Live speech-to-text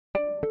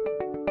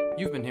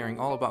You've been hearing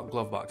all about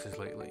glove boxes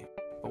lately,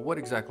 but what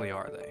exactly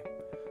are they?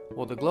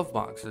 Well, the glove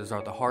boxes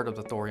are the heart of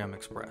the Thorium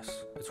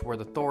Express. It's where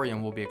the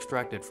thorium will be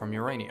extracted from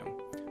uranium,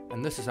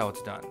 and this is how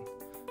it's done.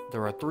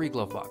 There are 3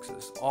 glove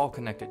boxes, all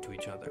connected to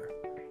each other.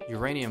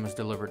 Uranium is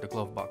delivered to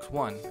glove box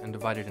 1 and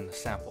divided into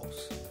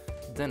samples.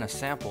 Then a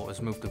sample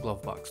is moved to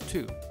glove box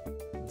 2.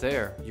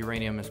 There,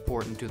 uranium is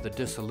poured into the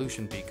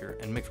dissolution beaker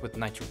and mixed with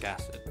nitric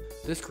acid.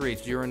 This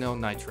creates uranyl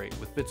nitrate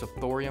with bits of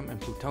thorium and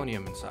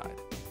plutonium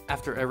inside.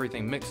 After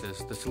everything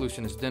mixes, the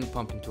solution is then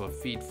pumped into a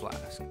feed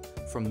flask.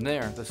 From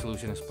there, the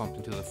solution is pumped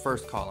into the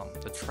first column,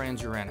 the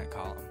transuranic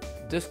column.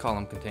 This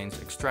column contains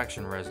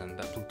extraction resin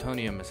that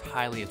plutonium is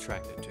highly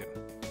attracted to.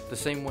 The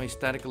same way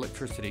static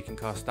electricity can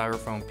cause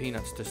styrofoam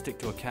peanuts to stick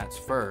to a cat's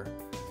fur,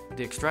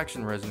 the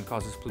extraction resin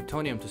causes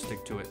plutonium to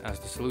stick to it as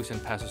the solution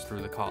passes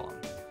through the column.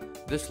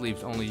 This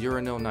leaves only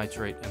uranyl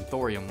nitrate and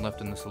thorium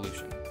left in the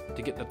solution.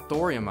 To get the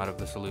thorium out of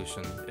the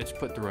solution, it's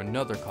put through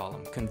another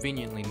column,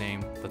 conveniently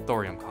named the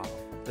thorium column.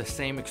 The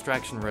same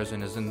extraction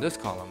resin is in this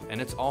column,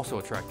 and it's also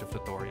attractive to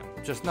thorium,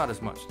 just not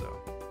as much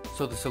though.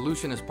 So the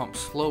solution is pumped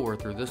slower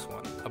through this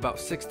one, about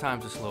 6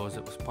 times as slow as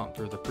it was pumped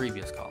through the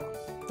previous column.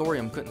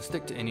 Thorium couldn't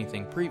stick to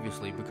anything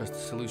previously because the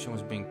solution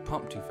was being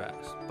pumped too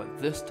fast,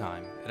 but this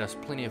time, it has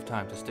plenty of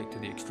time to stick to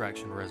the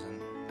extraction resin.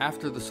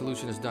 After the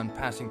solution is done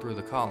passing through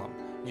the column,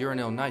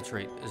 uranyl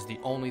nitrate is the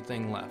only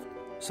thing left,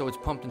 so it's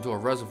pumped into a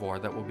reservoir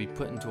that will be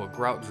put into a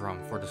grout drum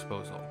for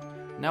disposal.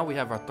 Now we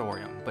have our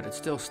thorium, but it's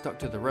still stuck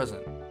to the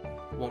resin.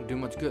 Won't do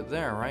much good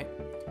there, right?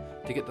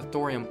 To get the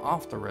thorium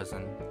off the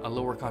resin, a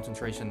lower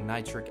concentration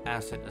nitric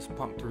acid is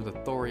pumped through the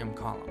thorium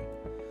column.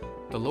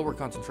 The lower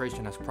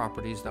concentration has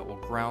properties that will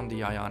ground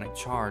the ionic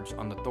charge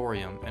on the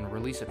thorium and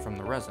release it from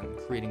the resin,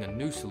 creating a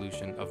new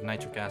solution of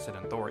nitric acid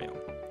and thorium.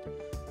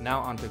 Now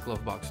onto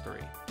glove box 3.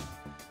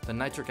 The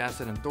nitric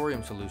acid and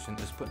thorium solution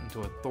is put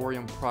into a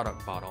thorium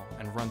product bottle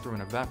and run through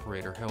an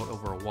evaporator held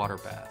over a water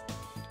bath.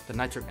 The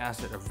nitric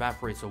acid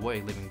evaporates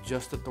away, leaving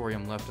just the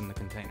thorium left in the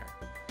container.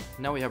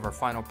 Now we have our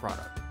final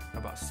product,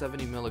 about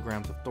 70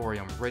 milligrams of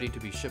thorium ready to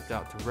be shipped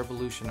out to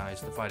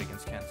revolutionize the fight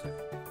against cancer.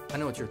 I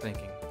know what you're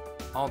thinking.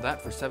 All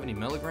that for 70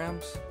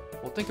 milligrams?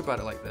 Well, think about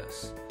it like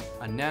this.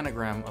 A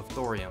nanogram of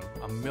thorium,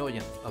 a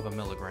millionth of a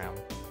milligram,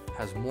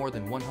 has more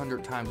than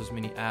 100 times as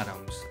many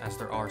atoms as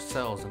there are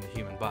cells in the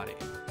human body.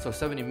 So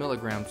 70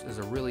 milligrams is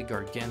a really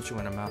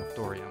gargantuan amount of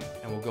thorium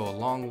and will go a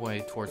long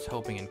way towards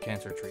helping in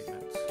cancer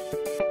treatments.